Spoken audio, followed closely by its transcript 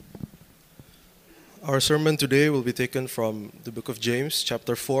Our sermon today will be taken from the book of James,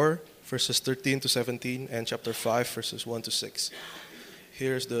 chapter 4, verses 13 to 17, and chapter 5, verses 1 to 6.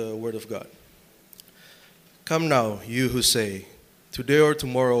 Here's the word of God. Come now, you who say, today or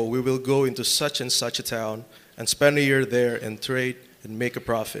tomorrow we will go into such and such a town and spend a year there and trade and make a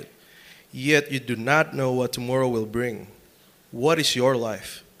profit. Yet you do not know what tomorrow will bring. What is your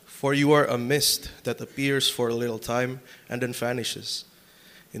life? For you are a mist that appears for a little time and then vanishes.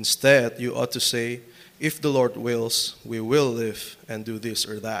 Instead, you ought to say, if the Lord wills, we will live and do this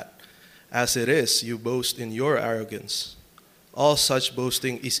or that. As it is, you boast in your arrogance. All such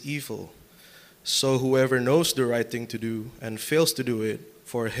boasting is evil. So whoever knows the right thing to do and fails to do it,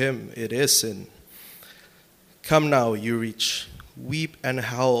 for him it is sin. Come now, you rich, weep and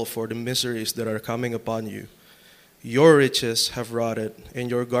howl for the miseries that are coming upon you. Your riches have rotted, and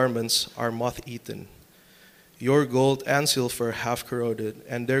your garments are moth-eaten. Your gold and silver have corroded,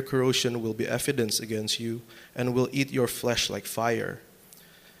 and their corrosion will be evidence against you, and will eat your flesh like fire.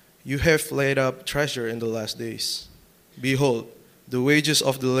 You have laid up treasure in the last days. Behold, the wages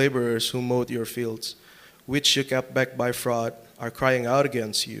of the laborers who mowed your fields, which you kept back by fraud, are crying out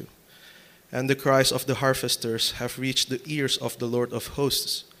against you. And the cries of the harvesters have reached the ears of the Lord of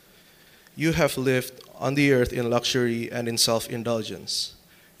hosts. You have lived on the earth in luxury and in self-indulgence.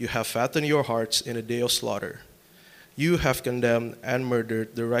 You have fattened your hearts in a day of slaughter. You have condemned and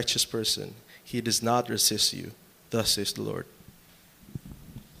murdered the righteous person. He does not resist you. Thus says the Lord.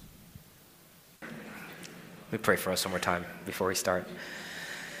 Let me pray for us one more time before we start.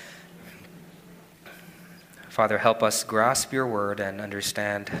 Father, help us grasp your word and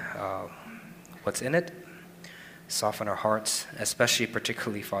understand what's in it. Soften our hearts, especially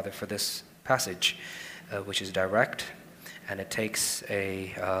particularly, Father, for this passage, which is direct, and it takes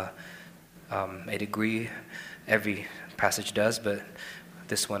a degree. Every passage does, but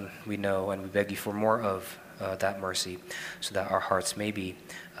this one we know, and we beg you for more of that mercy, so that our hearts may be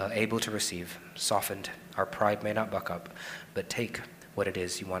able to receive, softened. Our pride may not buck up, but take what it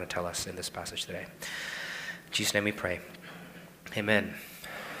is you want to tell us in this passage today. In Jesus' name we pray. Amen.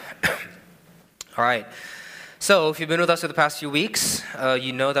 All right. So if you've been with us for the past few weeks,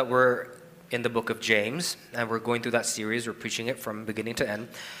 you know that we're in the book of James, and we're going through that series. We're preaching it from beginning to end.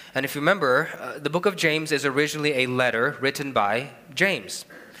 And if you remember, the book of James is originally a letter written by James.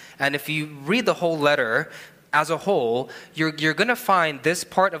 And if you read the whole letter as a whole, you're going to find this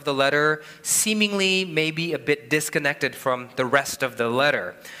part of the letter seemingly maybe a bit disconnected from the rest of the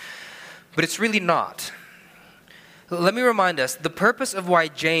letter. But it's really not. Let me remind us, the purpose of why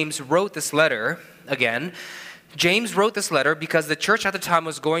James wrote this letter, again, James wrote this letter because the church at the time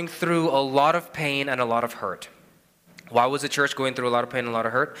was going through a lot of pain and a lot of hurt. Why was the church going through a lot of pain and a lot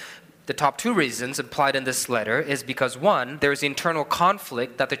of hurt? The top two reasons implied in this letter is because, one, there's internal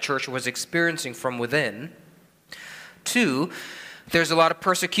conflict that the church was experiencing from within. Two, there's a lot of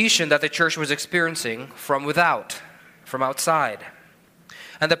persecution that the church was experiencing from without, from outside.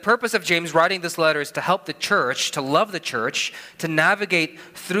 And the purpose of James writing this letter is to help the church, to love the church, to navigate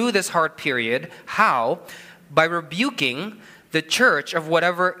through this hard period. How? By rebuking the church of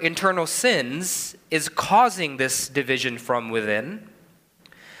whatever internal sins is causing this division from within,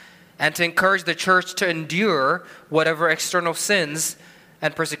 and to encourage the church to endure whatever external sins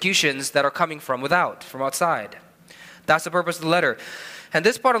and persecutions that are coming from without, from outside. That's the purpose of the letter. And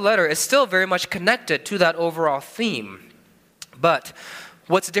this part of the letter is still very much connected to that overall theme. But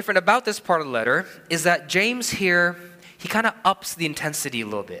what's different about this part of the letter is that James here, he kind of ups the intensity a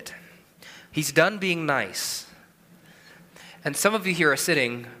little bit. He's done being nice. And some of you here are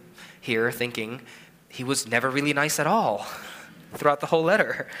sitting here thinking, he was never really nice at all throughout the whole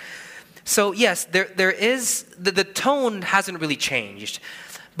letter. So yes, there is, the tone hasn't really changed,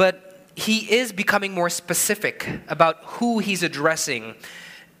 but he is becoming more specific about who he's addressing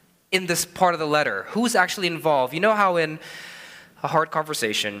in this part of the letter, who's actually involved. You know how in a hard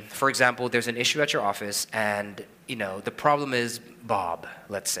conversation, for example, there's an issue at your office and, the problem is Bob,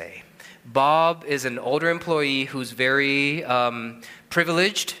 let's say. Bob is an older employee who's very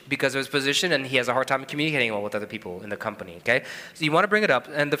privileged because of his position, and he has a hard time communicating well with other people in the company, okay? So you want to bring it up,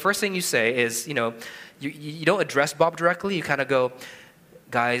 and the first thing you say is, you don't address Bob directly. You kind of go,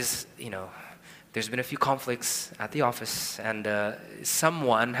 guys, there's been a few conflicts at the office, and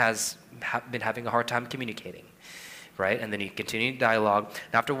someone has been having a hard time communicating, right? And then you continue dialogue.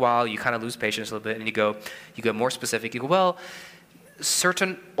 And after a while, you kind of lose patience a little bit, and you go more specific. You go, well,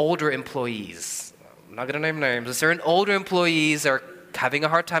 certain older employees, I'm not going to name names, but certain older employees are having a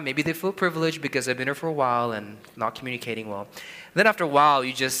hard time. Maybe they feel privileged because they've been here for a while and not communicating well. Then after a while,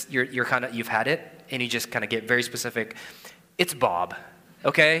 you've had it, and you just kind of get very specific. It's Bob,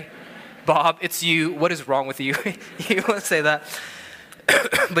 okay? Bob, it's you. What is wrong with you? You want to say that.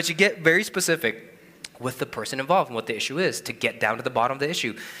 But you get very specific with the person involved and what the issue is to get down to the bottom of the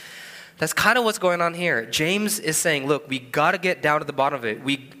issue. That's kind of what's going on here. James is saying, look, we got to get down to the bottom of it.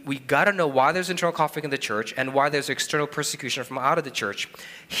 We got to know why there's internal conflict in the church and why there's external persecution from out of the church.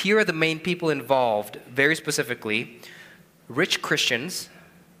 Here are the main people involved, very specifically, rich Christians,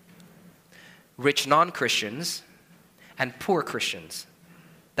 rich non-Christians, and poor Christians.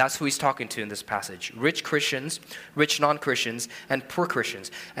 That's who he's talking to in this passage. Rich Christians, rich non-Christians, and poor Christians.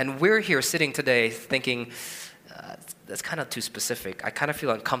 And we're here sitting today thinking, that's kind of too specific. I kind of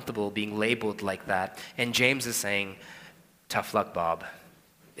feel uncomfortable being labeled like that. And James is saying, tough luck, Bob.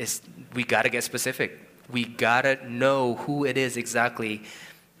 We got to get specific. We got to know who it is exactly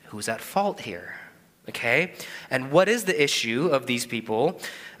who's at fault here. Okay? And what is the issue of these people,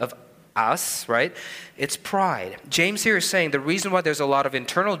 of us, right? It's pride. James here is saying the reason why there's a lot of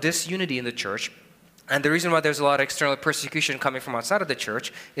internal disunity in the church and the reason why there's a lot of external persecution coming from outside of the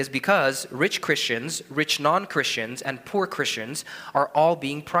church is because rich Christians, rich non-Christians, and poor Christians are all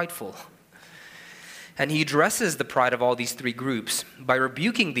being prideful. And he addresses the pride of all these three groups by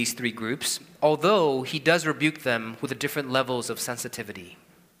rebuking these three groups, although he does rebuke them with different levels of sensitivity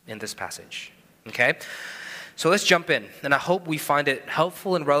in this passage. Okay? So let's jump in, and I hope we find it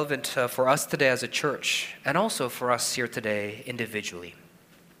helpful and relevant for us today as a church, and also for us here today individually.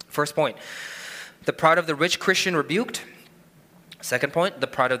 First point, the pride of the rich Christian rebuked. Second point, the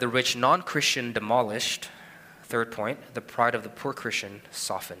pride of the rich non-Christian demolished. Third point, the pride of the poor Christian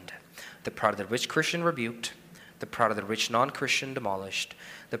softened. The pride of the rich Christian rebuked. The pride of the rich non-Christian demolished.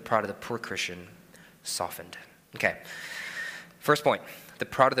 The pride of the poor Christian softened. Okay, first point, the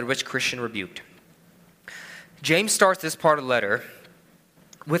pride of the rich Christian rebuked. James starts this part of the letter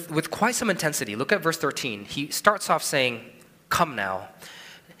with quite some intensity. Look at verse 13. He starts off saying, come now.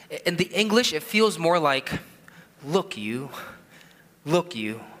 In the English, it feels more like, look you,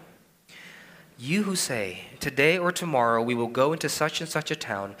 you who say, today or tomorrow we will go into such and such a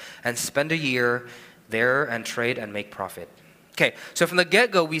town and spend a year there and trade and make profit. Okay, so from the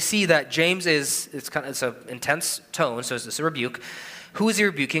get-go, we see that James it's an intense tone, so it's a rebuke. Who is he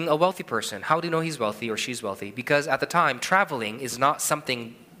rebuking? A wealthy person. How do you know he's wealthy or she's wealthy? Because at the time, traveling is not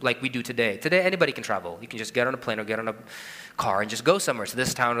something like we do today. Today, anybody can travel. You can just get on a plane or get on a car and just go somewhere to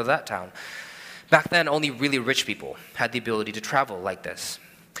this town or that town. Back then, only really rich people had the ability to travel like this.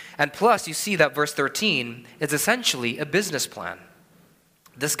 And plus, you see that verse 13 is essentially a business plan.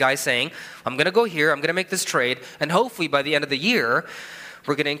 This guy's saying, I'm going to go here, I'm going to make this trade, and hopefully by the end of the year,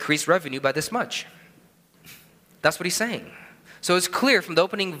 we're going to increase revenue by this much. That's what he's saying. So it's clear from the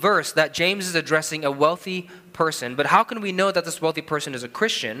opening verse that James is addressing a wealthy person. But how can we know that this wealthy person is a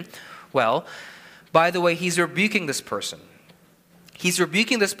Christian? Well, by the way, he's rebuking this person. He's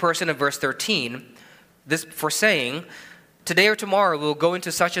rebuking this person in verse 13 for saying, today or tomorrow we'll go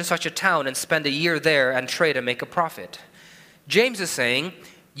into such and such a town and spend a year there and trade and make a profit. James is saying,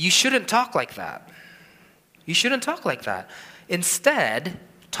 you shouldn't talk like that. You shouldn't talk like that. Instead,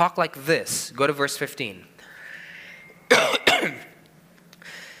 talk like this. Go to verse 15.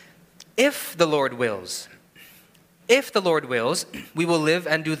 If the Lord wills, we will live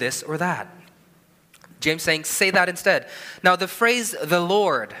and do this or that. James saying, say that instead. Now the phrase the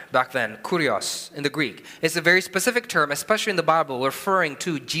Lord back then, kurios in the Greek, is a very specific term, especially in the Bible, referring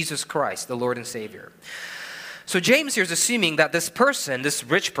to Jesus Christ, the Lord and Savior. So James here is assuming that this person, this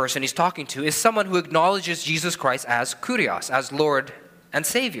rich person he's talking to, is someone who acknowledges Jesus Christ as kurios, as Lord and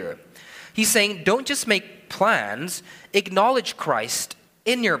Savior. He's saying, don't just make plans, acknowledge Christ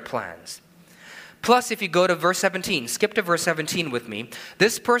in your plans. Plus, if you go to verse 17, skip to verse 17 with me,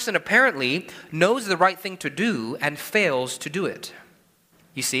 this person apparently knows the right thing to do and fails to do it.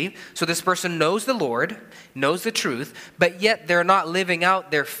 You see? So this person knows the Lord, knows the truth, but yet they're not living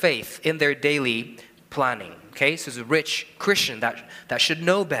out their faith in their daily planning. Okay? So it's a rich Christian that should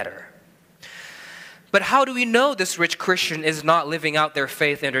know better. But how do we know this rich Christian is not living out their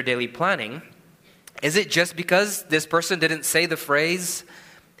faith in their daily planning? Is it just because this person didn't say the phrase,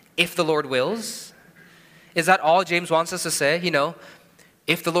 if the Lord wills? Is that all James wants us to say? You know,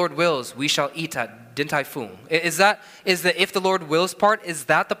 if the Lord wills, we shall eat at Din Tai Fung. Is the if the Lord wills part, is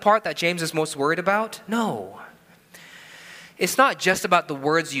that the part that James is most worried about? No. It's not just about the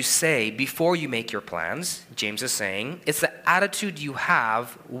words you say before you make your plans, James is saying. It's the attitude you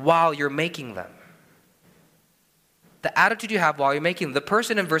have while you're making them. The attitude you have while you're making them. The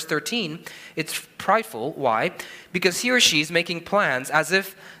person in verse 13, it's prideful. Why? Because he or she is making plans as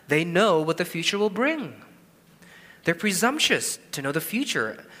if they know what the future will bring. They're presumptuous to know the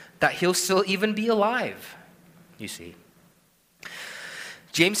future, that he'll still even be alive, you see.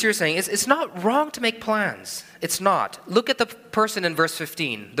 James here is saying it's not wrong to make plans. It's not. Look at the person in verse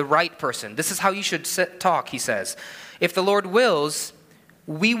 15, the right person. This is how you should talk, he says. If the Lord wills,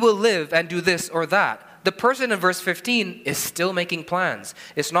 we will live and do this or that. The person in verse 15 is still making plans.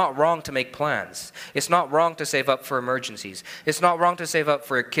 It's not wrong to make plans. It's not wrong to save up for emergencies. It's not wrong to save up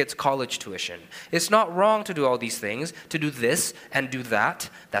for a kid's college tuition. It's not wrong to do all these things, to do this and do that.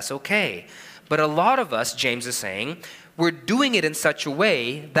 That's okay. But a lot of us, James is saying, we're doing it in such a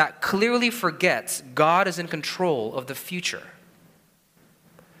way that clearly forgets God is in control of the future.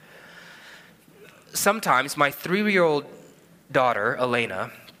 Sometimes my 3-year-old daughter,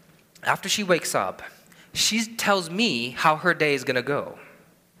 Elena, after she wakes up, she tells me how her day is going to go.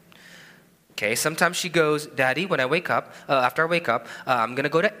 Okay, sometimes she goes, Daddy, when I wake up, after I wake up, I'm going to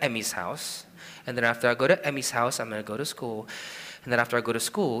go to Emmy's house. And then after I go to Emmy's house, I'm going to go to school. And then after I go to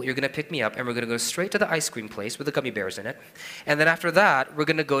school, you're going to pick me up, and we're going to go straight to the ice cream place with the gummy bears in it. And then after that, we're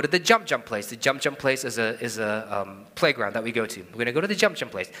going to go to the jump place. The jump place is a playground that we go to. We're going to go to the jump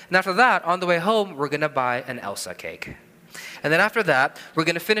place. And after that, on the way home, we're going to buy an Elsa cake. And then after that, we're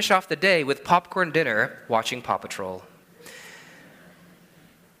going to finish off the day with popcorn dinner, watching Paw Patrol.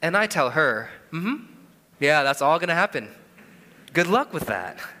 And I tell her, yeah, that's all going to happen. Good luck with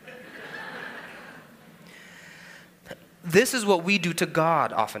that. This is what we do to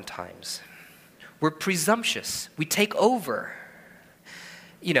God oftentimes. We're presumptuous. We take over.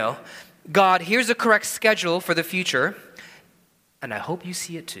 You know, God, here's a correct schedule for the future, and I hope you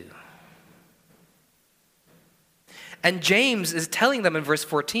see it too. And James is telling them in verse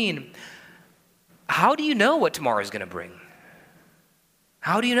 14, how do you know what tomorrow is going to bring?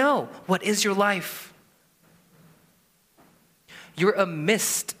 How do you know? What is your life? You're a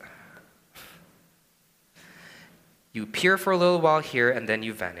mist. You appear for a little while here, and then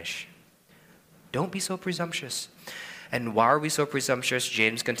you vanish. Don't be so presumptuous. And why are we so presumptuous?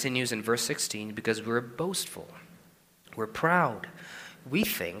 James continues in verse 16, because we're boastful. We're proud. We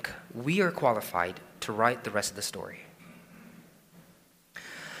think we are qualified to write the rest of the story.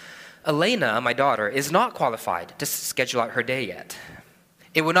 Elena, my daughter, is not qualified to schedule out her day yet.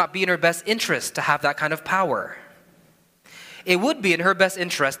 It would not be in her best interest to have that kind of power. It would be in her best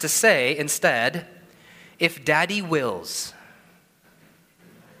interest to say instead, if Daddy wills.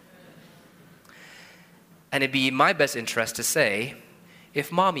 And it'd be in my best interest to say,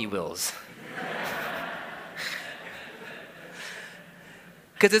 if Mommy wills.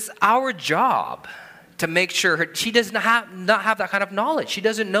 Because it's our job to make sure she does not have that kind of knowledge. She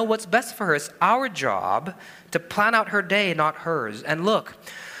doesn't know what's best for her. It's our job to plan out her day, not hers. And look,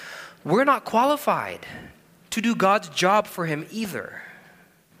 we're not qualified to do God's job for him either,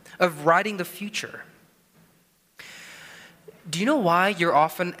 of writing the future. Do you know why you're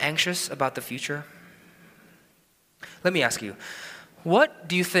often anxious about the future? Let me ask you, what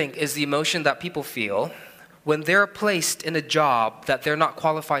do you think is the emotion that people feel when they're placed in a job that they're not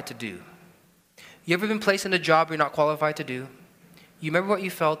qualified to do? You ever been placed in a job you're not qualified to do? You remember what you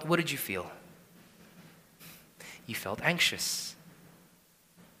felt? What did you feel? You felt anxious.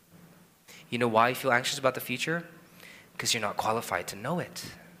 You know why you feel anxious about the future? Because you're not qualified to know it.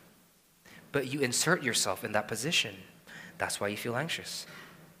 But you insert yourself in that position. That's why you feel anxious.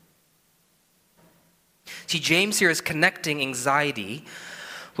 See, James here is connecting anxiety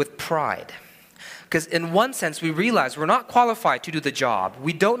with pride. Because in one sense, we realize we're not qualified to do the job.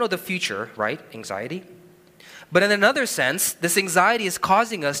 We don't know the future, right? Anxiety. But in another sense, this anxiety is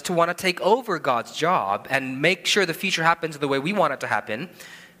causing us to want to take over God's job and make sure the future happens the way we want it to happen.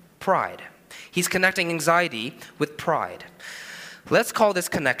 Pride. He's connecting anxiety with pride. Let's call this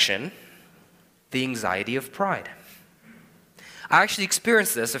connection the anxiety of pride. I actually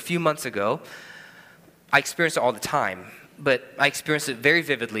experienced this a few months ago. I experience it all the time, but I experienced it very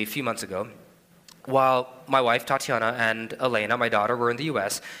vividly a few months ago while my wife, Tatiana, and Elena, my daughter, were in the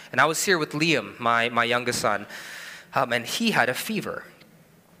U.S., and I was here with Liam, my youngest son, and he had a fever.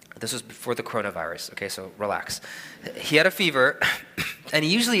 This was before the coronavirus, okay, so relax. He had a fever, and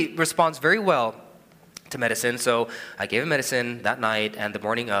he usually responds very well to medicine, so I gave him medicine that night and the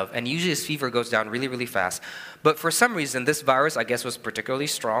morning of, and usually his fever goes down really, really fast. But for some reason, this virus, I guess, was particularly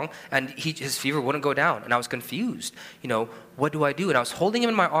strong, and his fever wouldn't go down, and I was confused. You know, what do I do? And I was holding him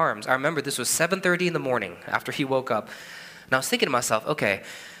in my arms. I remember this was 7:30 in the morning after he woke up, and I was thinking to myself, okay,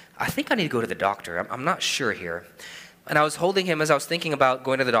 I think I need to go to the doctor. I'm not sure here. And I was holding him as I was thinking about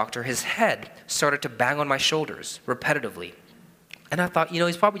going to the doctor. His head started to bang on my shoulders repetitively. And I thought,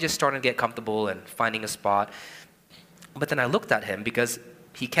 he's probably just starting to get comfortable and finding a spot. But then I looked at him because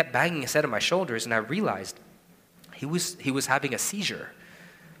he kept banging his head on my shoulders, and I realized he was having a seizure.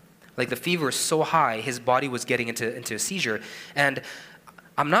 Like the fever was so high, his body was getting into a seizure. And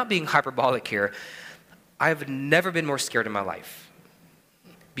I'm not being hyperbolic here. I've never been more scared in my life.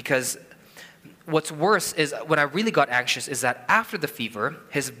 Because what's worse is when I really got anxious is that after the fever,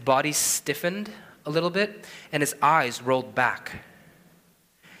 his body stiffened a little bit and his eyes rolled back.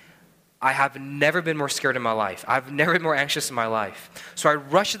 I have never been more scared in my life. I've never been more anxious in my life. So I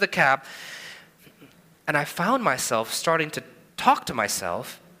rushed to the cab and I found myself starting to talk to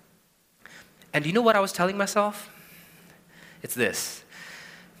myself. And you know what I was telling myself? It's this.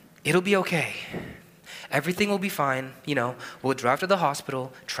 It'll be okay. Everything will be fine. You know, we'll drive to the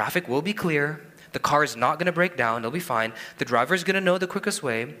hospital. Traffic will be clear. The car is not going to break down. It'll be fine. The driver is going to know the quickest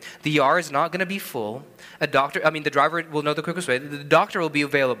way. The ER is not going to be full. The driver will know the quickest way. The doctor will be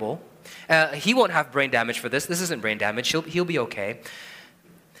available. He won't have brain damage for this. This isn't brain damage. He'll be okay.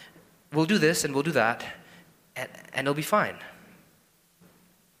 We'll do this and we'll do that, and it'll be fine.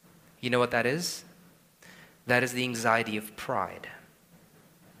 You know what that is? That is the anxiety of pride.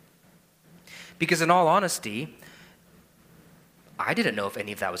 Because in all honesty, I didn't know if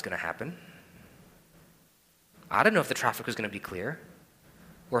any of that was going to happen. I didn't know if the traffic was going to be clear,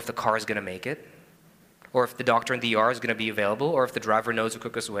 or if the car is going to make it, or if the doctor in the ER is going to be available, or if the driver knows the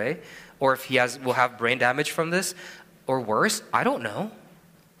quickest way, or if will have brain damage from this, or worse. I don't know.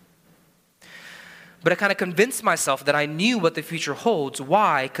 But I kind of convinced myself that I knew what the future holds.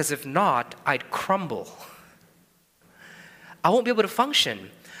 Why? Because if not, I'd crumble. I won't be able to function.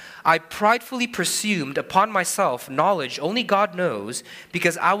 I pridefully presumed upon myself knowledge only God knows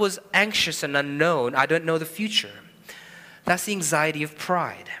because I was anxious and unknown. I don't know the future. That's the anxiety of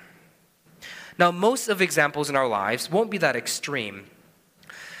pride. Now, most of examples in our lives won't be that extreme.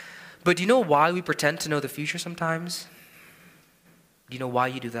 But do you know why we pretend to know the future sometimes? Do you know why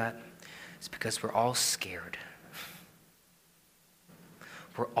you do that? It's because we're all scared.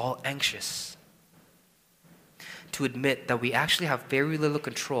 We're all anxious to admit that we actually have very little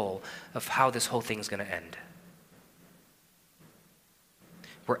control of how this whole thing is going to end.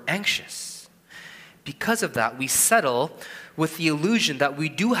 We're anxious. Because of that, we settle with the illusion that we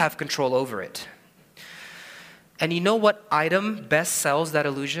do have control over it. And you know what item best sells that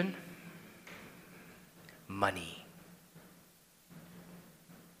illusion? Money.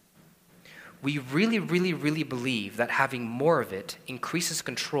 We really, really, really believe that having more of it increases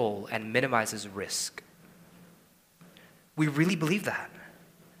control and minimizes risk. We really believe that.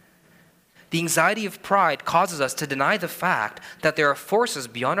 The anxiety of pride causes us to deny the fact that there are forces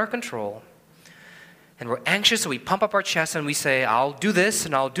beyond our control. And we're anxious, so we pump up our chest and we say, I'll do this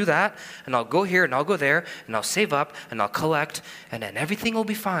and I'll do that, and I'll go here and I'll go there, and I'll save up and I'll collect, and then everything will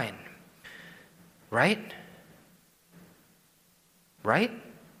be fine. Right? Right?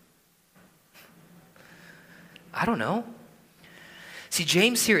 I don't know. See,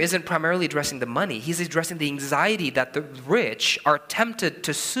 James here isn't primarily addressing the money. He's addressing the anxiety that the rich are tempted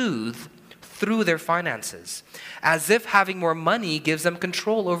to soothe through their finances, as if having more money gives them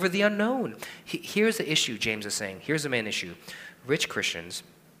control over the unknown. Here's the issue, James is saying. Here's the main issue. Rich Christians,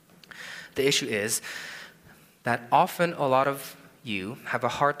 the issue is that often a lot of you have a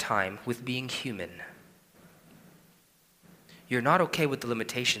hard time with being human. You're not okay with the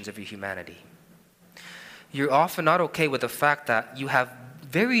limitations of your humanity. You're often not okay with the fact that you have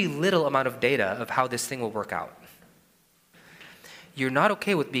very little amount of data of how this thing will work out. You're not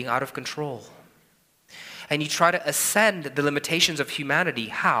okay with being out of control. And you try to ascend the limitations of humanity.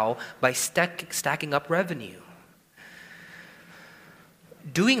 How? By stacking up revenue.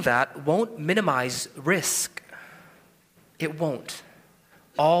 Doing that won't minimize risk. It won't.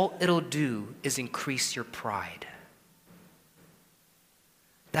 All it'll do is increase your pride.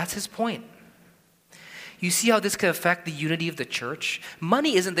 That's his point. You see how this can affect the unity of the church?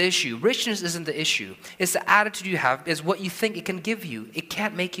 Money isn't the issue. Richness isn't the issue. It's the attitude you have, is what you think it can give you. It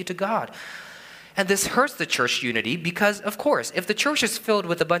can't make you to God. And this hurts the church unity because, of course, if the church is filled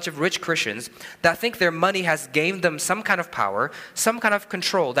with a bunch of rich Christians that think their money has gained them some kind of power, some kind of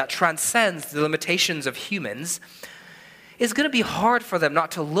control that transcends the limitations of humans, it's going to be hard for them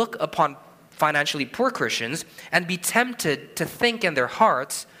not to look upon financially poor Christians and be tempted to think in their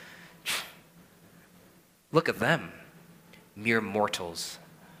hearts, look at them, mere mortals.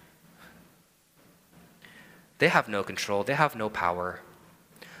 They have no control, they have no power.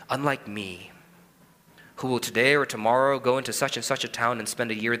 Unlike me, who will today or tomorrow go into such and such a town and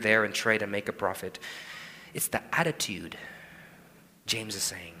spend a year there and trade and make a profit. It's the attitude, James is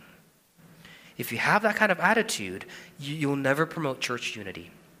saying. If you have that kind of attitude, you'll never promote church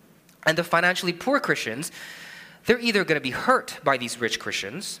unity. And the financially poor Christians, they're either going to be hurt by these rich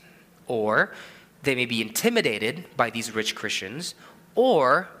Christians, or they may be intimidated by these rich Christians,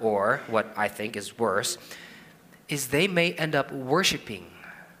 or what I think is worse, is they may end up worshiping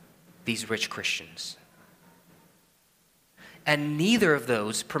these rich Christians. And neither of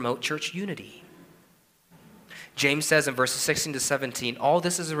those promote church unity. James says in verses 16 to 17, all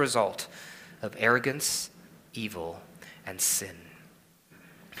this is a result of arrogance, evil, and sin.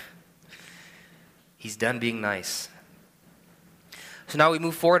 He's done being nice. So now we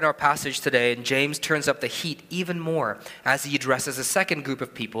move forward in our passage today, and James turns up the heat even more as he addresses a second group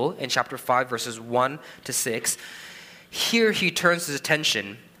of people in chapter 5, verses 1 to 6. Here he turns his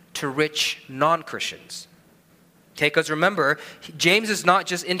attention to rich non-Christians. Okay, because remember, James is not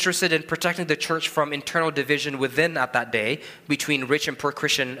just interested in protecting the church from internal division within at that day, between rich and poor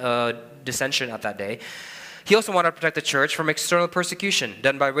Christian dissension at that day. He also wanted to protect the church from external persecution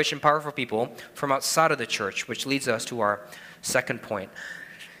done by rich and powerful people from outside of the church, which leads us to our second point.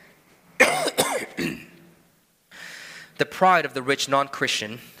 The pride of the rich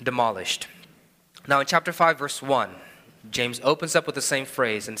non-Christian demolished. Now in chapter 5, verse 1, James opens up with the same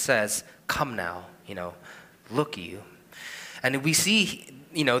phrase and says, come now, look you. And we see,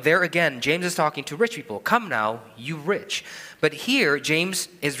 there again, James is talking to rich people. Come now, you rich. But here, James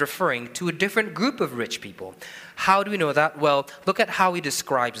is referring to a different group of rich people. How do we know that? Well, look at how he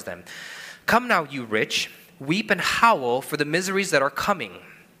describes them. Come now, you rich, weep and howl for the miseries that are coming.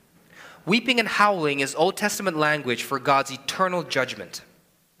 Weeping and howling is Old Testament language for God's eternal judgment.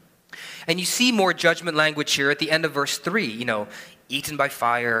 And you see more judgment language here at the end of verse 3, eaten by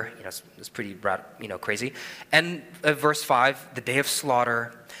fire, it's pretty crazy. And verse 5, the day of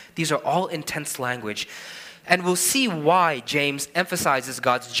slaughter. These are all intense language. And we'll see why James emphasizes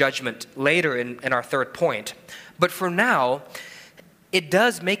God's judgment later in our third point. But for now, it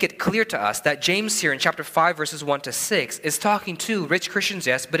does make it clear to us that James here in chapter 5, verses 1 to 6, is talking to rich Christians,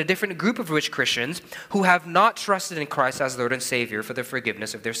 yes, but a different group of rich Christians who have not trusted in Christ as Lord and Savior for the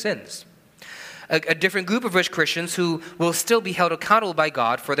forgiveness of their sins. A different group of rich Christians who will still be held accountable by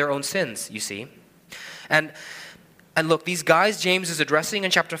God for their own sins, you see. And look, these guys James is addressing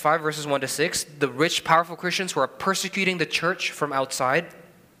in chapter 5, verses 1 to 6, the rich, powerful Christians who are persecuting the church from outside,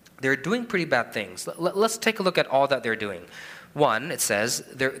 they're doing pretty bad things. Let's take a look at all that they're doing. One, it says,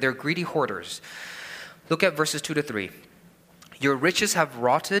 they're greedy hoarders. Look at verses 2 to 3. Your riches have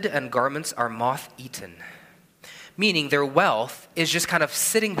rotted and garments are moth-eaten. Meaning their wealth is just kind of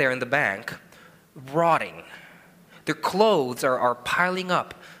sitting there in the bank, rotting. Their clothes are piling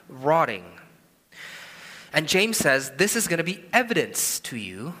up, rotting. And James says, this is going to be evidence to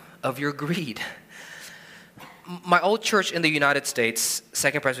you of your greed. My old church in the United States,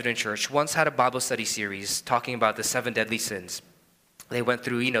 Second Presbyterian Church, once had a Bible study series talking about the 7 deadly sins. They went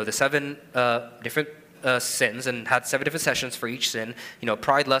through, the 7 different sins and had 7 different sessions for each sin.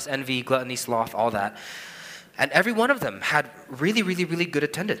 Pride, lust, envy, gluttony, sloth, all that. And every one of them had really, really, really good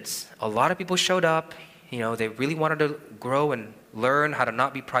attendance. A lot of people showed up. They really wanted to grow and learn how to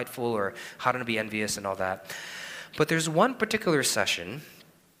not be prideful or how to not be envious and all that. But there's one particular session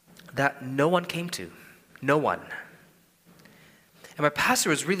that no one came to. No one. And my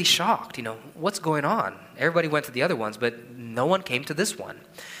pastor was really shocked. What's going on? Everybody went to the other ones, but no one came to this one.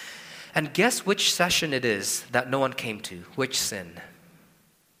 And guess which session it is that no one came to? Which sin?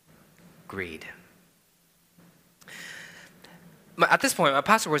 Greed. At this point, my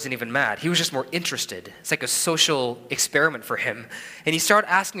pastor wasn't even mad. He was just more interested. It's like a social experiment for him. And he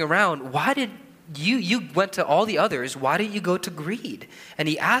started asking around, why did you went to all the others, why didn't you go to greed? And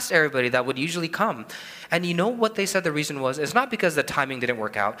he asked everybody that would usually come. And you know what they said the reason was? It's not because the timing didn't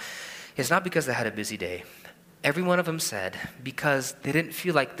work out. It's not because they had a busy day. Every one of them said because they didn't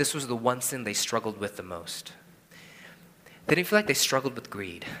feel like this was the one sin they struggled with the most. They didn't feel like they struggled with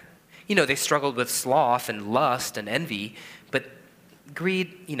greed. They struggled with sloth and lust and envy, but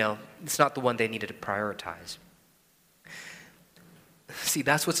greed, it's not the one they needed to prioritize. See,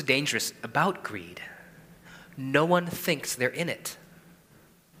 that's what's dangerous about greed. No one thinks they're in it.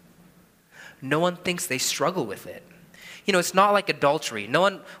 No one thinks they struggle with it. It's not like adultery. No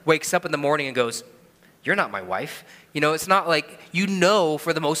one wakes up in the morning and goes, you're not my wife. It's not like,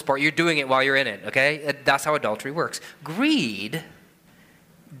 for the most part, you're doing it while you're in it, okay? That's how adultery works. Greed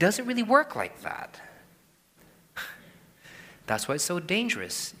doesn't really work like that. That's why it's so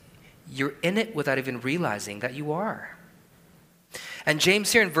dangerous. You're in it without even realizing that you are. And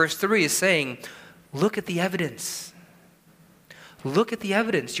James here in verse 3 is saying, look at the evidence. Look at the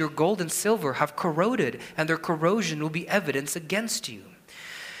evidence. Your gold and silver have corroded, and their corrosion will be evidence against you.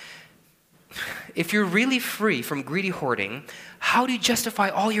 If you're really free from greedy hoarding, how do you justify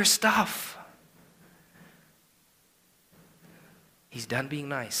all your stuff? He's done being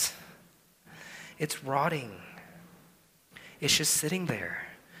nice. It's rotting. It's just sitting there,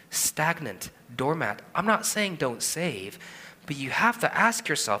 stagnant, doormat. I'm not saying don't save, But you have to ask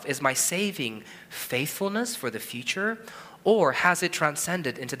yourself, is my saving faithfulness for the future, or has it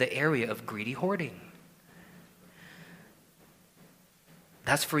transcended into the area of greedy hoarding?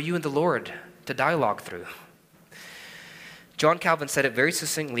 That's for you and the Lord to dialogue through. John Calvin said it very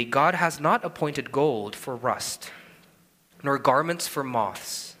succinctly: God has not appointed gold for rust, nor garments for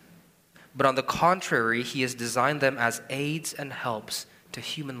moths, but on the contrary, he has designed them as aids and helps to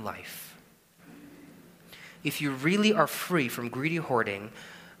human life. If you really are free from greedy hoarding,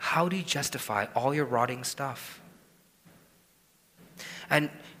 how do you justify all your rotting stuff?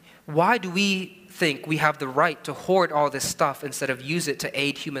 And why do we think we have the right to hoard all this stuff instead of use it to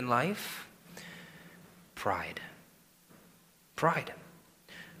aid human life? Pride. Pride.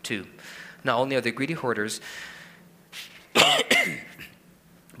 2, not only are they greedy hoarders,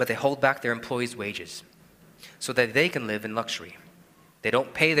 but they hold back their employees' wages so that they can live in luxury. They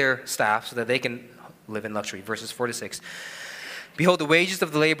don't pay their staff so that they can live in luxury. Verses 4 to 6. Behold, the wages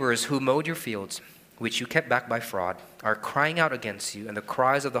of the laborers who mowed your fields, which you kept back by fraud, are crying out against you, and the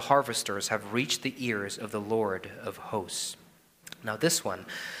cries of the harvesters have reached the ears of the Lord of hosts. Now this one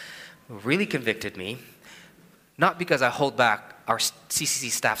really convicted me, not because I hold back our CCC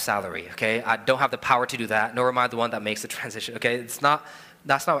staff salary, okay? I don't have the power to do that, nor am I the one that makes the transition, okay?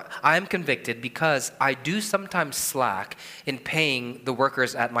 That's not, I am convicted because I do sometimes slack in paying the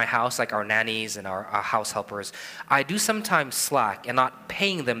workers at my house, like our nannies and our house helpers. I do sometimes slack in not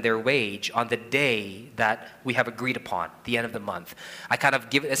paying them their wage on the day that we have agreed upon, the end of the month. I kind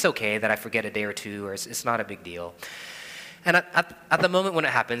of give it, it's okay that I forget a day or two, or it's not a big deal. And at the moment when it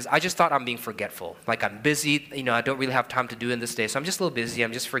happens, I just thought I'm being forgetful. Like I'm busy, I don't really have time to do it this day, so I'm just a little busy,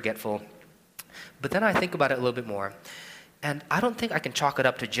 I'm just forgetful. But then I think about it a little bit more, and I don't think I can chalk it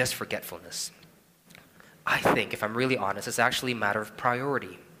up to just forgetfulness. I think, if I'm really honest, it's actually a matter of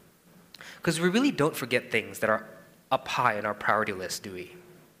priority. Because we really don't forget things that are up high on our priority list, do we?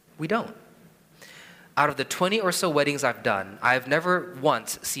 We don't. Out of the 20 or so weddings I've done, I've never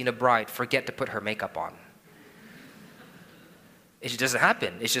once seen a bride forget to put her makeup on. It just doesn't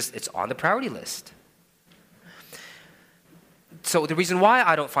happen. It's on the priority list. So the reason why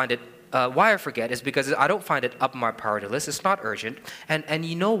I don't find it, why I forget is because I don't find it up on my priority list. It's not urgent. And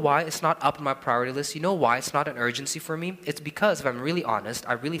you know why it's not up on my priority list? You know why it's not an urgency for me? It's because, if I'm really honest,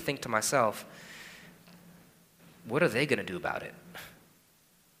 I really think to myself, what are they going to do about it?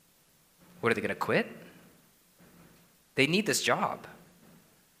 What, are they going to quit? They need this job.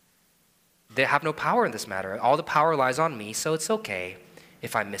 They have no power in this matter. All the power lies on me, so it's okay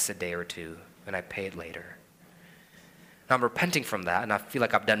if I miss a day or two and I pay it later. Now, I'm repenting from that, and I feel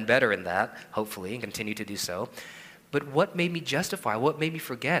like I've done better in that, hopefully, and continue to do so. But what made me justify? What made me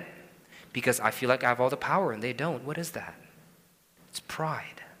forget? Because I feel like I have all the power and they don't. What is that? It's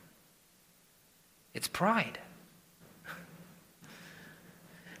pride. It's pride.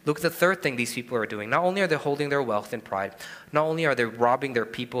 Look at the third thing these people are doing. Not only are they holding their wealth in pride, not only are they robbing their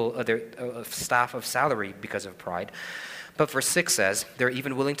people, their staff of salary because of pride, but verse 6 says they're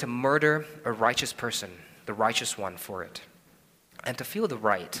even willing to murder a righteous person, the righteous one, for it. And to feel the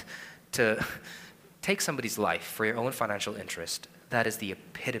right to take somebody's life for your own financial interest, that is the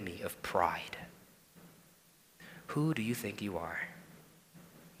epitome of pride. Who do you think you are?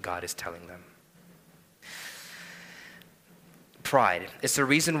 God is telling them. Pride. It's the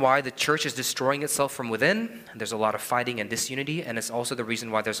reason why the church is destroying itself from within. There's a lot of fighting and disunity, and it's also the reason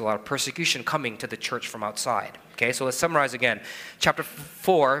why there's a lot of persecution coming to the church from outside. Okay, so let's summarize again. Chapter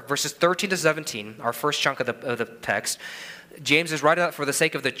 4, verses 13 to 17, our first chunk of the text. James is writing out for the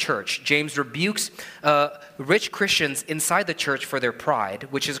sake of the church. James rebukes rich Christians inside the church for their pride,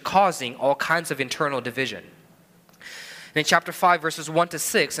 which is causing all kinds of internal division. And in chapter 5, verses 1 to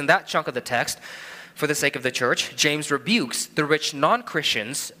 6, in that chunk of the text, for the sake of the church, James rebukes the rich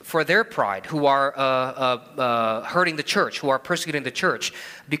non-Christians for their pride, who are hurting the church, who are persecuting the church,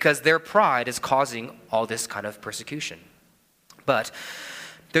 because their pride is causing all this kind of persecution. But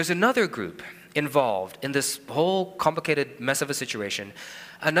there's another group involved in this whole complicated mess of a situation,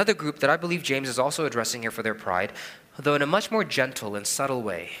 another group that I believe James is also addressing here for their pride, though in a much more gentle and subtle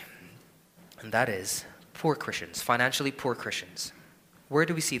way, and that is poor Christians, financially poor Christians. Where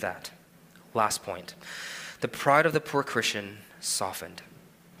do we see that? Last point. The pride of the poor Christian softened.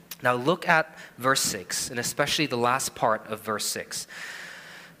 Now look at verse 6, and especially the last part of verse 6.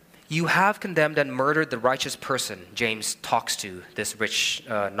 You have condemned and murdered the righteous person. James talks to this rich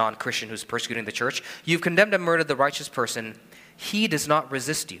non-Christian who's persecuting the church. You've condemned and murdered the righteous person. He does not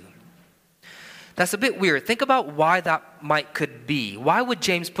resist you. That's a bit weird. Think about why that could be. Why would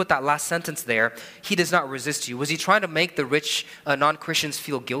James put that last sentence there? He does not resist you. Was he trying to make the rich non-Christians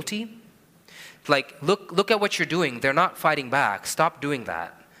feel guilty? Like, look at what you're doing. They're not fighting back. Stop doing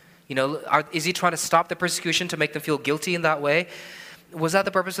that. Is he trying to stop the persecution to make them feel guilty in that way? Was that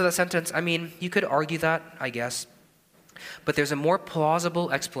the purpose of that sentence? I mean, you could argue that, I guess. But there's a more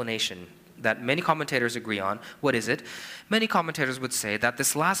plausible explanation that many commentators agree on. What is it? Many commentators would say that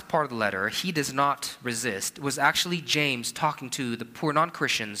this last part of the letter, he does not resist, was actually James talking to the poor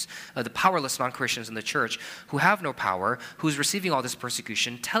non-Christians, the powerless non-Christians in the church who have no power, who's receiving all this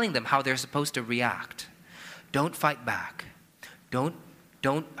persecution, telling them how they're supposed to react. Don't fight back. Don't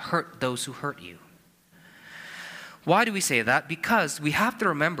hurt those who hurt you. Why do we say that? Because we have to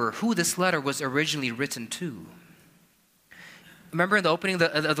remember who this letter was originally written to. Remember in the opening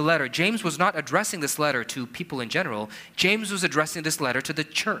of the letter, James was not addressing this letter to people in general. James was addressing this letter to the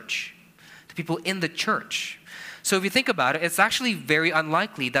church, to people in the church. So if you think about it, it's actually very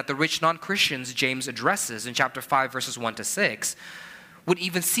unlikely that the rich non-Christians James addresses in chapter 5, verses 1 to 6, would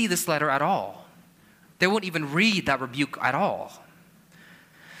even see this letter at all. They won't even read that rebuke at all.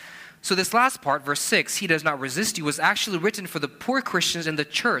 So this last part, verse 6, he does not resist you, was actually written for the poor Christians in the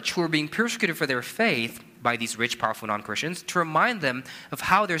church who are being persecuted for their faith by these rich, powerful non-Christians, to remind them of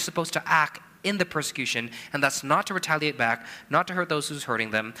how they're supposed to act in the persecution, and that's not to retaliate back, not to hurt those who's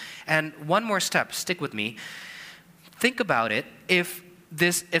hurting them. And one more step, stick with me. Think about it. If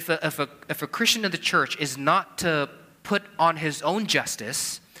a Christian in the church is not to put on his own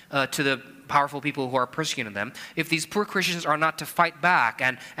justice to the powerful people who are persecuting them, if these poor Christians are not to fight back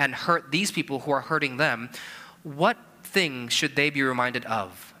and hurt these people who are hurting them, what thing should they be reminded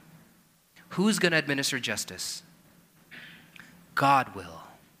of? Who's going to administer justice? God will.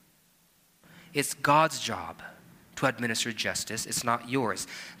 It's God's job to administer justice. It's not yours.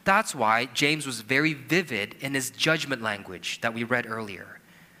 That's why James was very vivid in his judgment language that we read earlier.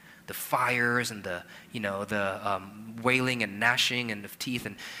 The fires and the wailing and gnashing and of teeth.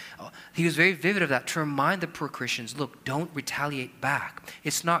 And he was very vivid of that to remind the poor Christians, look, don't retaliate back.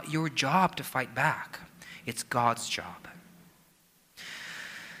 It's not your job to fight back. It's God's job.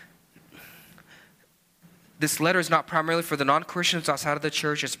 This letter is not primarily for the non-Christians outside of the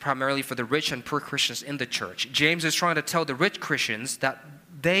church. It's primarily for the rich and poor Christians in the church. James is trying to tell the rich Christians that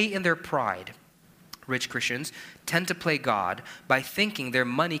they, in their pride, rich Christians, tend to play God by thinking their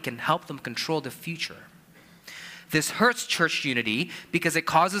money can help them control the future. This hurts church unity because it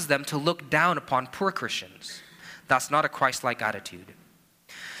causes them to look down upon poor Christians. That's not a Christ-like attitude.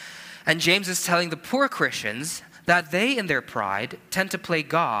 And James is telling the poor Christians that they, in their pride, tend to play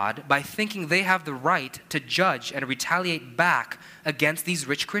God by thinking they have the right to judge and retaliate back against these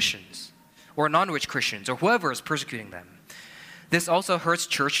rich Christians or non-rich Christians or whoever is persecuting them. This also hurts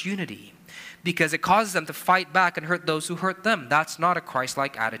church unity because it causes them to fight back and hurt those who hurt them. That's not a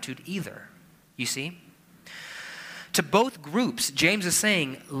Christ-like attitude either. You see? To both groups, James is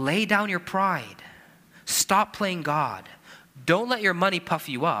saying, lay down your pride. Stop playing God. Don't let your money puff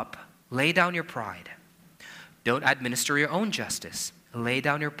you up. Lay down your pride. Don't administer your own justice. Lay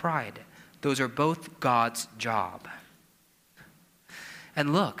down your pride. Those are both God's job.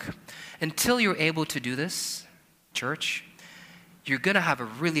 And look, until you're able to do this, church, you're going to have a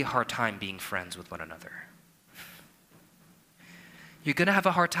really hard time being friends with one another. You're going to have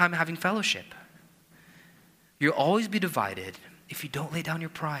a hard time having fellowship. You'll always be divided if you don't lay down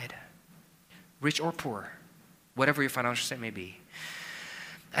your pride, rich or poor, whatever your financial state may be.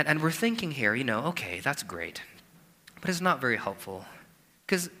 And we're thinking here, okay, that's great, but it's not very helpful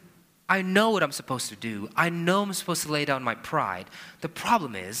because I know what I'm supposed to do. I know I'm supposed to lay down my pride. The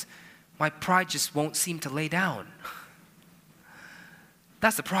problem is my pride just won't seem to lay down.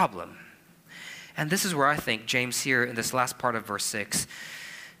 That's the problem. And this is where I think James here in this last part of verse 6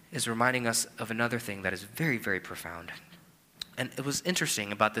 is reminding us of another thing that is very, very profound. And it was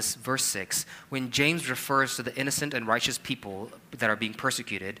interesting about this verse 6, when James refers to the innocent and righteous people that are being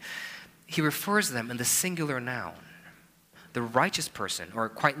persecuted, he refers to them in the singular noun. The righteous person, or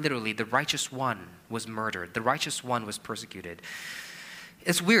quite literally, the righteous one was murdered. The righteous one was persecuted.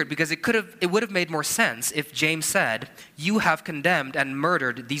 It's weird because it would have made more sense if James said, you have condemned and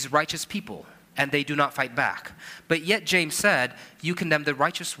murdered these righteous people, and they do not fight back. But yet James said, you condemn the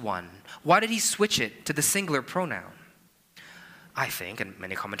righteous one. Why did he switch it to the singular pronoun? I think, and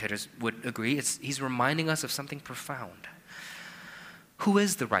many commentators would agree, he's reminding us of something profound. Who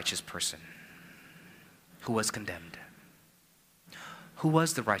is the righteous person who was condemned? Who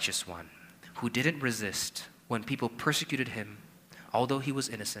was the righteous one who didn't resist when people persecuted him, although he was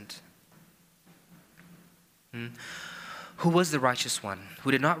innocent? Who was the righteous one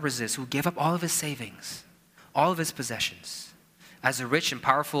who did not resist, who gave up all of his savings, all of his possessions, as the rich and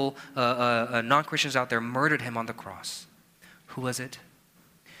powerful non-Christians out there murdered him on the cross? Who was it?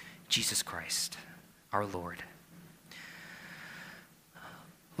 Jesus Christ, our Lord.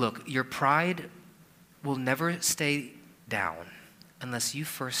 Look, your pride will never stay down unless you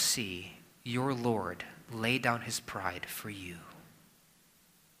first see your Lord lay down his pride for you.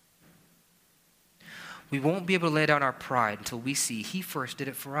 We won't be able to lay down our pride until we see he first did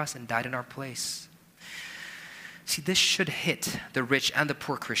it for us and died in our place. See, this should hit the rich and the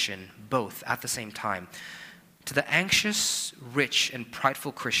poor Christian both at the same time. To the anxious, rich, and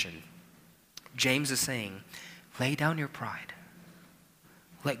prideful Christian, James is saying, lay down your pride.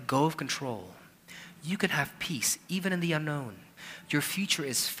 Let go of control. You can have peace even in the unknown. Your future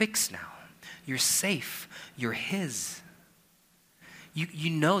is fixed now. You're safe. You're his. You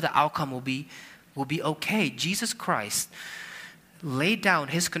know the outcome will be okay. Jesus Christ laid down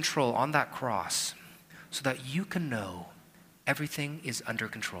his control on that cross so that you can know everything is under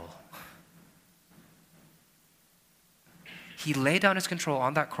control. He laid down his control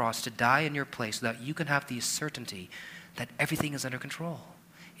on that cross to die in your place so that you can have the certainty that everything is under control.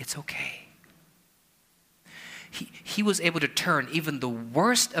 It's okay. He was able to turn even the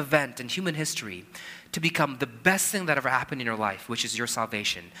worst event in human history to become the best thing that ever happened in your life, which is your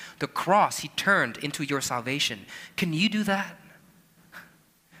salvation. The cross he turned into your salvation. Can you do that?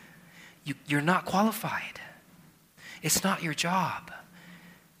 You're not qualified. It's not your job.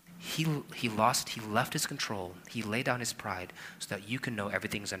 He left his control. He laid down his pride so that you can know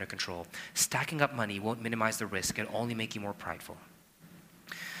everything's under control. Stacking up money won't minimize the risk. It'll only make you more prideful.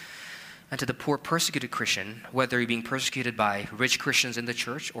 And to the poor persecuted Christian, whether you're being persecuted by rich Christians in the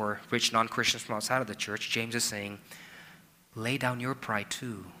church or rich non-Christians from outside of the church, James is saying, lay down your pride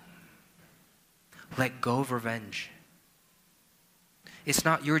too. Let go of revenge. It's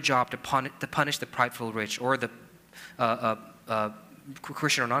not your job to punish the prideful rich or the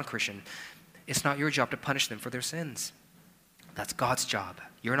Christian or non-Christian. It's not your job to punish them for their sins. That's God's job.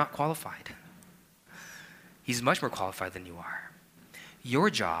 You're not qualified. He's much more qualified than you are. Your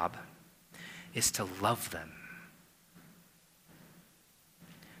job is to love them.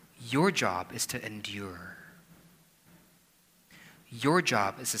 Your job is to endure. Your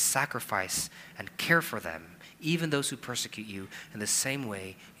job is to sacrifice and care for them, even those who persecute you, in the same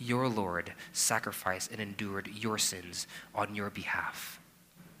way your Lord sacrificed and endured your sins on your behalf.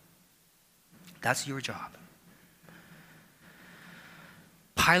 That's your job.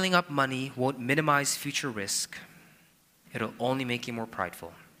 Piling up money won't minimize future risk. It'll only make you more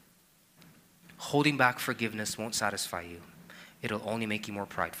prideful. Holding back forgiveness won't satisfy you. It'll only make you more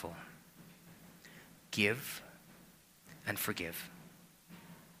prideful. Give and forgive.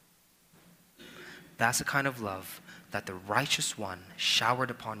 That's the kind of love that the righteous one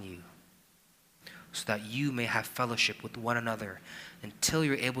showered upon you so that you may have fellowship with one another. Until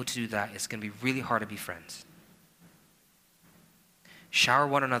you're able to do that, it's going to be really hard to be friends. Shower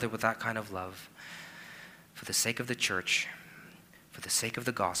one another with that kind of love for the sake of the church, for the sake of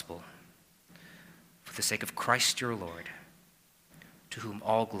the gospel, for the sake of Christ your Lord, to whom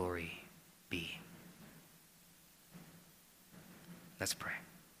all glory be. Let's pray.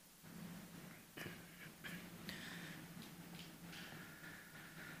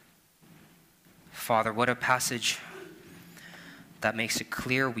 Father, what a passage that makes it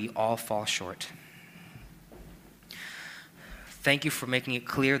clear we all fall short. Thank you for making it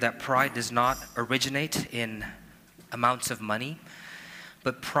clear that pride does not originate in amounts of money,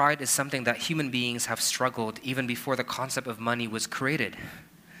 but pride is something that human beings have struggled even before the concept of money was created.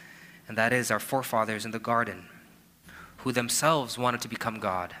 And that is our forefathers in the garden, who themselves wanted to become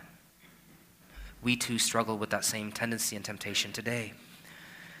God. We too struggle with that same tendency and temptation today.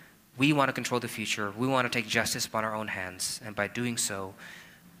 We want to control the future. We want to take justice upon our own hands. And by doing so,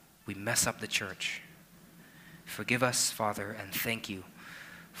 we mess up the church. Forgive us, Father, and thank you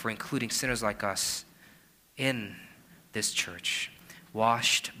for including sinners like us in this church,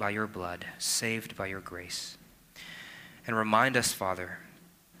 washed by your blood, saved by your grace. And remind us, Father,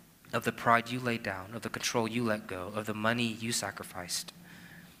 of the pride you laid down, of the control you let go, of the money you sacrificed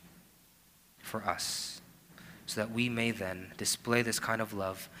for us, so that we may then display this kind of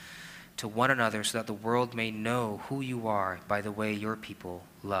love to one another, so that the world may know who you are by the way your people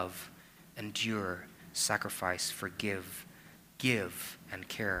love, endure, sacrifice, forgive, give, and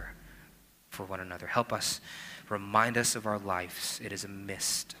care for one another. Help us, remind us of our lives. It is a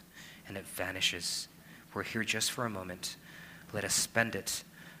mist and it vanishes. We're here just for a moment. Let us spend it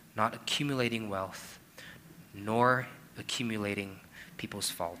not accumulating wealth, nor accumulating people's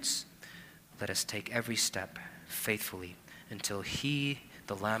faults. Let us take every step faithfully until he,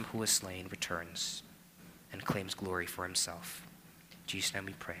 the Lamb who was slain, returns and claims glory for himself. In Jesus' name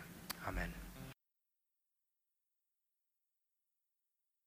we pray. Amen.